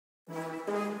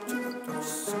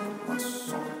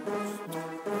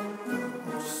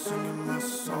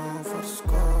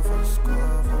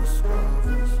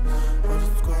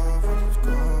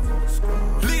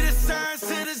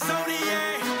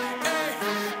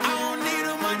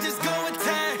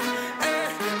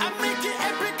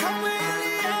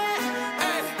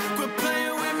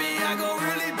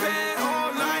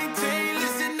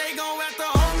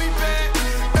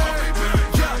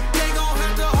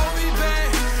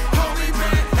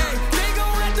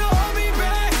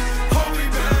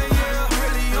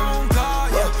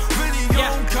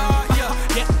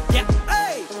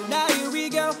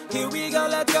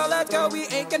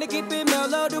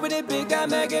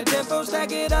gon'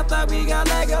 stack it up like we got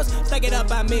Legos. Stack it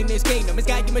up, I'm in this kingdom. It's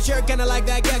got you mature, kinda like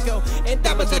that gecko. And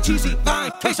that was a cheesy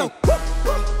vine queso.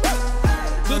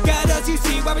 Look at us, you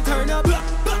see why we turn up.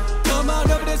 Come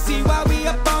on over to see why we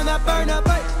up on that burn up.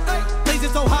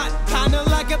 Blazing so hot, kinda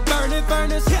like a burning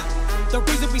furnace. The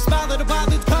reason we smile at the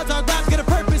wild is cause our lives get a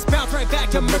purpose. Bounce right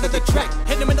back to murder the track.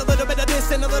 Hit them with a little bit of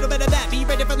this and a little bit of that. Be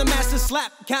ready for the master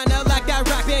slap. Kinda like that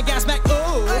rock band gas back.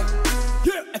 Ooh.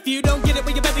 If you don't get it,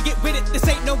 well you better get with it. This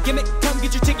ain't no gimmick, come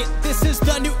get your ticket. This is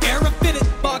the new era fitted.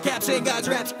 Ball caps and God's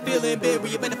raps, feeling big,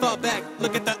 well you better fall back.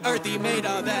 Look at the earth, he made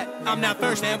all that. I'm not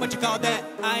first, man, what you call that?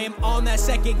 I am on that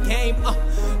second game,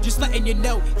 just letting you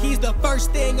know. He's the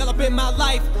first thing all up in my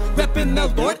life. Reppin' the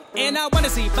Lord, and I wanna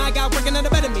see my God working on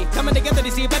the better me. Coming together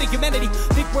to see a better humanity.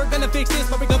 Think we're gonna fix this,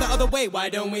 but we go the other way. Why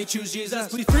don't we choose Jesus?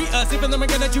 Please free us, even though we're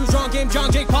gonna choose wrong game.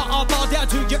 John, Jake, Paul, all fall down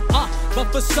to your but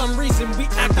for some reason we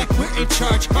act like we're in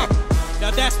charge,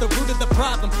 Now that's the root of the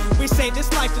problem. We say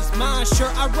this life is mine. Sure,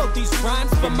 I wrote these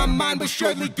rhymes, but my mind will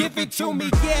surely give it to me.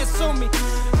 Yeah, sue me.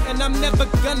 And I'm never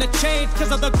gonna change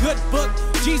cause of the good book.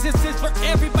 Jesus is for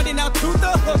everybody, now to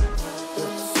the hook.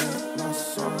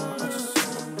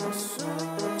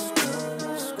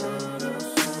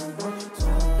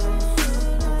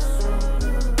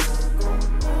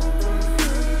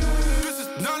 This is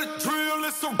not a drill,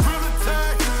 it's a real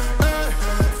attack.